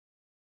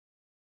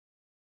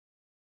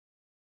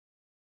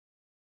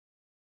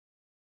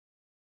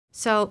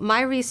So my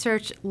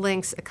research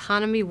links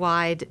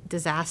economy-wide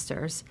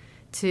disasters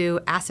to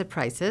asset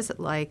prices,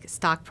 like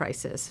stock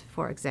prices,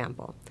 for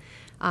example.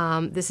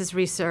 This is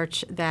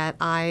research that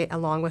I,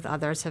 along with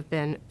others, have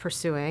been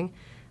pursuing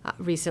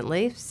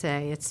recently.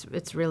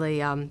 It's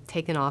really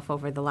taken off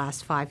over the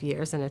last 5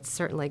 years, and it's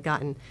certainly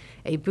gotten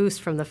a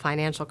boost from the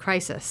financial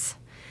crisis.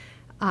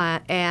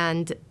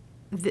 In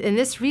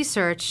this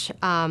research,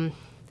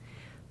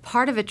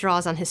 part of it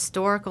draws on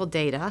historical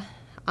data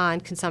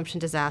on consumption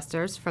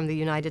disasters from the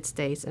United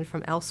States and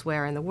from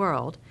elsewhere in the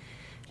world.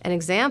 An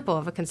example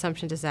of a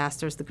consumption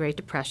disaster is the Great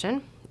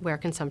Depression, where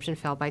consumption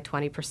fell by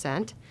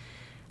 20%.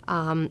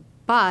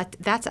 But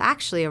that's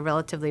actually a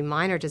relatively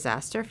minor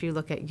disaster. If you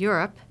look at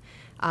Europe,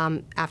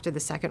 after the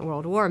Second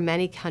World War,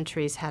 many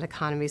countries had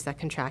economies that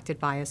contracted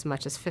by as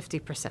much as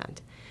 50%.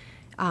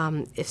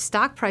 If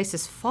stock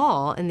prices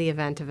fall in the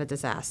event of a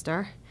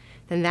disaster,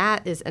 then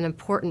that is an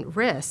important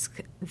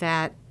risk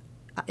that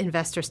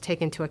investors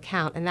take into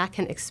account, and that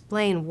can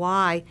explain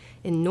why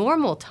in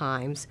normal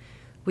times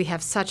we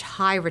have such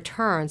high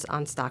returns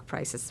on stock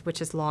prices, which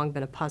has long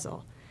been a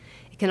puzzle.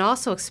 It can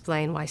also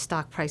explain why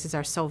stock prices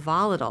are so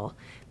volatile,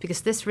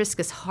 because this risk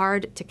is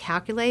hard to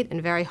calculate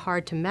and very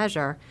hard to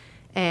measure,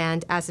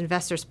 and as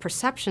investors'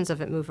 perceptions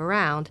of it move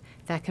around,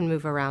 that can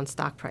move around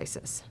stock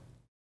prices.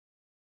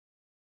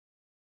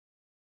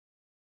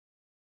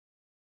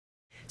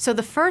 So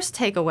the first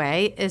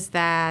takeaway is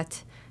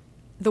that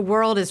the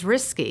world is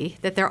risky,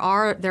 that there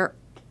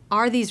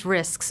are these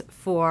risks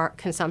for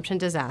consumption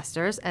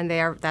disasters, and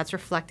that's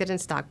reflected in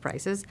stock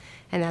prices,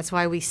 and that's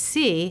why we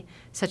see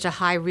such a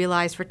high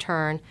realized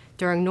return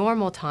during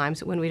normal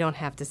times when we don't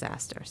have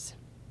disasters.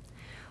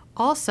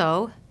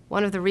 Also,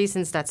 one of the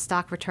reasons that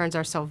stock returns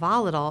are so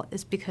volatile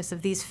is because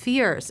of these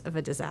fears of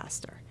a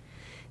disaster.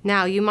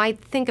 Now, you might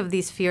think of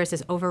these fears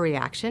as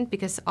overreaction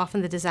because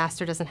often the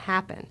disaster doesn't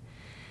happen.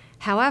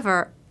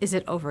 However, is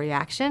it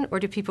overreaction, or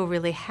do people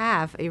really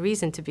have a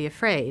reason to be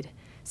afraid?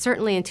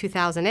 Certainly in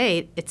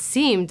 2008, it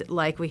seemed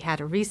like we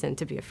had a reason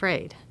to be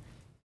afraid.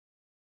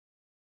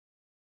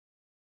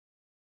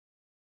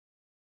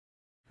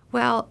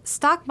 Well,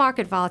 stock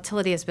market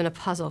volatility has been a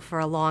puzzle for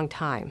a long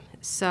time.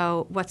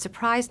 So what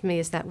surprised me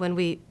is that when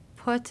we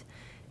put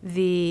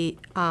this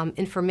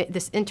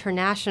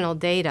international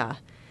data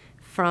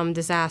from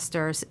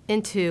disasters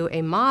into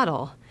a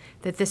model,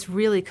 that this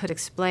really could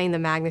explain the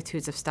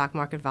magnitudes of stock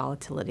market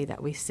volatility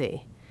that we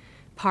see.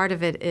 Part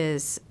of it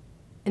is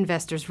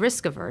investors'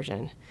 risk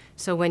aversion.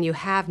 So when you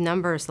have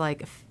numbers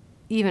like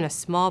even a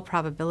small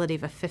probability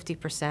of a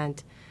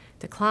 50%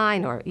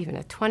 decline or even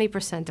a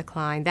 20%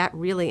 decline, that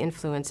really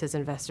influences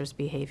investors'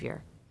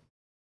 behavior.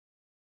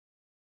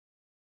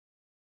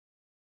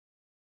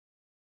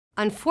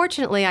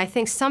 Unfortunately, I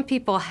think some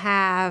people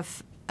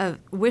have a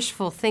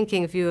wishful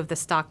thinking view of the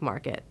stock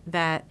market,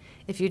 that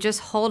if you just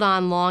hold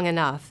on long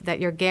enough, that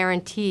you're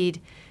guaranteed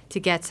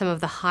to get some of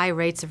the high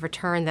rates of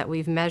return that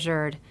we've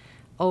measured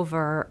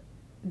over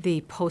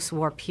the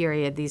post-war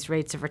period, these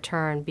rates of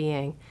return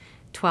being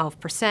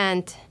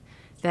 12%,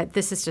 that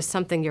this is just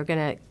something you're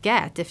going to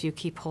get if you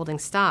keep holding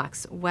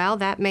stocks. Well,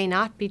 that may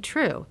not be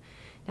true.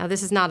 Now,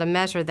 this is not a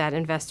measure that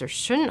investors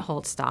shouldn't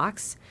hold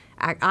stocks.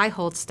 I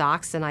hold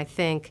stocks, and I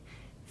think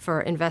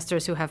for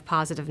investors who have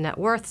positive net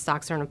worth,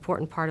 stocks are an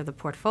important part of the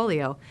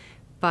portfolio.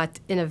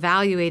 But in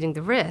evaluating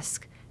the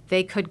risk,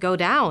 they could go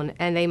down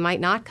and they might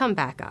not come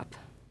back up.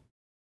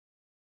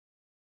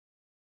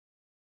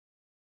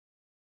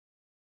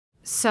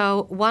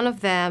 So one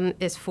of them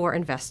is for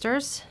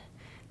investors,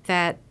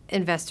 that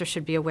investors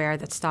should be aware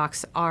that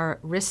stocks are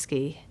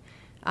risky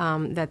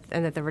and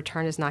that the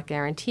return is not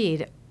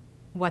guaranteed.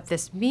 What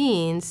this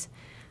means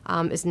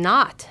is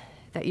not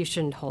that you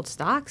shouldn't hold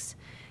stocks.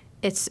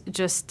 It's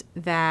just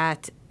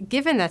that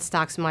given that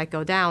stocks might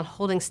go down,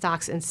 holding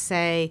stocks in,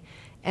 say,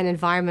 an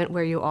environment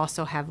where you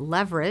also have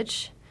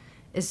leverage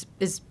is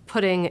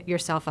putting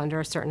yourself under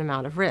a certain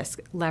amount of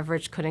risk.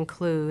 Leverage could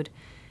include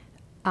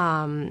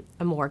a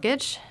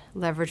mortgage.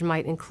 Leverage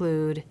might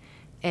include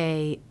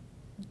a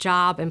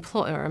job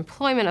or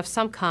employment of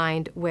some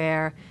kind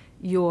where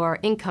your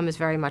income is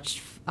very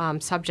much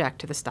subject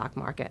to the stock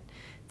market.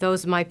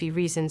 Those might be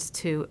reasons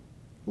to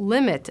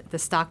limit the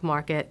stock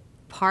market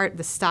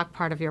the stock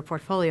part of your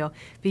portfolio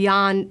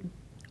beyond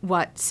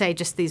what, say,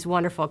 just these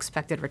wonderful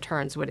expected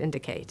returns would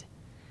indicate.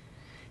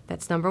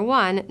 That's number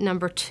one.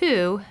 Number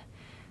two,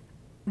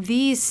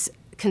 these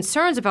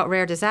concerns about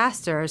rare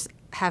disasters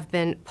have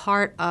been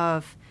part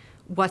of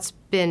what's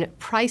been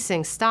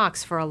pricing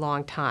stocks for a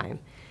long time.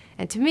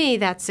 And to me,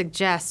 that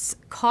suggests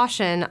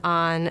caution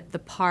on the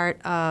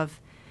part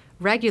of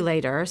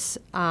regulators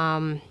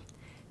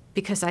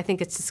because I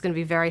think it's just going to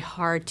be very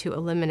hard to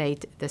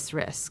eliminate this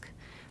risk.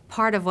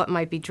 Part of what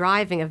might be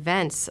driving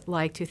events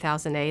like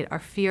 2008 are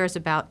fears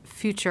about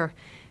future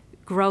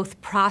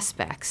growth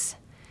prospects.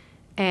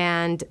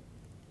 And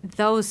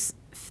those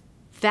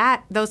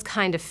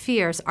kind of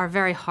fears are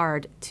very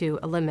hard to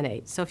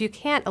eliminate. So if you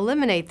can't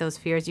eliminate those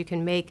fears, you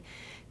can make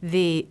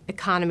the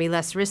economy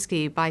less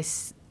risky by,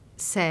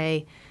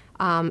 say,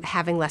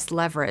 having less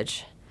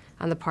leverage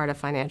on the part of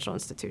financial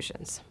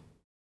institutions.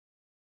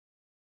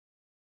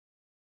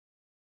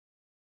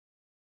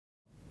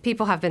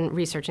 people have been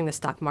researching the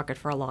stock market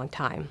for a long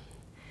time.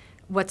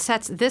 What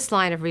sets this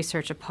line of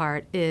research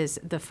apart is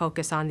the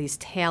focus on these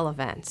tail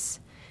events.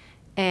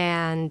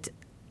 And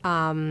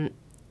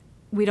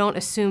we don't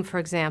assume, for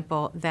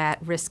example, that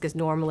risk is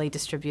normally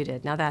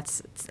distributed. Now,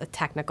 that's a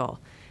technical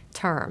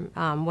term.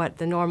 What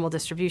the normal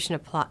distribution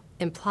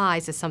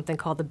implies is something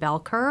called the bell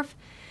curve.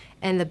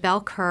 And the bell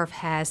curve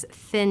has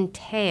thin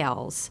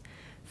tails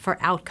for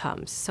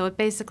outcomes. So it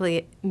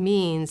basically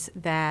means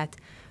that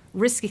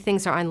risky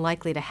things are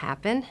unlikely to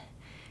happen,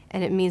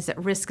 and it means that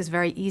risk is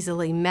very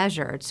easily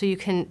measured. So you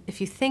can,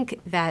 if you think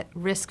that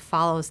risk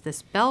follows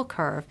this bell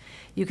curve,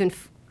 you can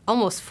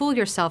almost fool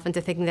yourself into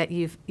thinking that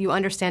you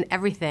understand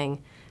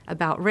everything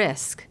about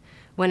risk,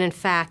 when in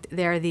fact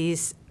there are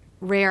these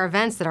rare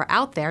events that are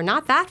out there,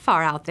 not that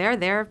far out there.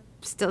 They're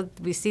still,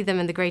 we see them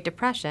in the Great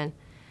Depression,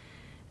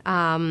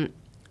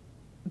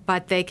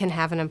 but they can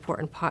have an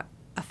important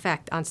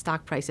effect on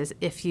stock prices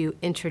if you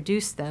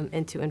introduce them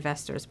into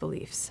investors'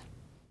 beliefs.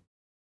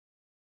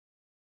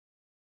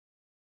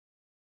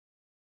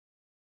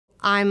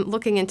 I'm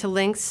looking into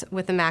links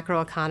with the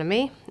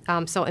macroeconomy.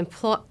 So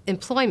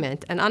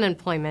employment and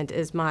unemployment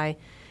is my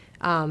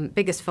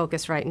biggest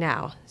focus right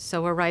now.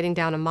 So we're writing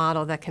down a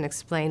model that can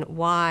explain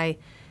why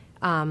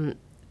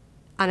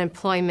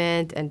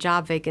unemployment and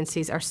job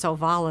vacancies are so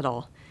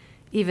volatile,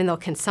 even though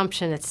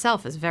consumption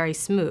itself is very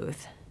smooth,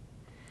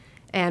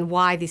 and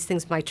why these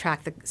things might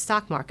track the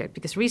stock market,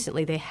 because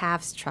recently they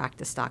have tracked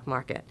the stock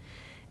market.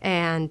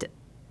 And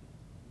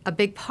a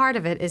big part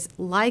of it is,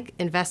 like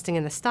investing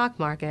in the stock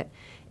market,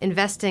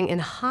 investing in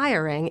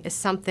hiring is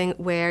something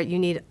where you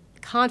need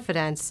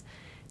confidence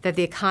that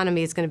the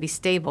economy is going to be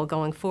stable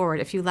going forward.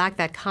 If you lack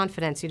that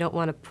confidence, you don't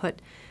want to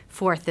put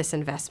forth this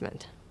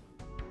investment.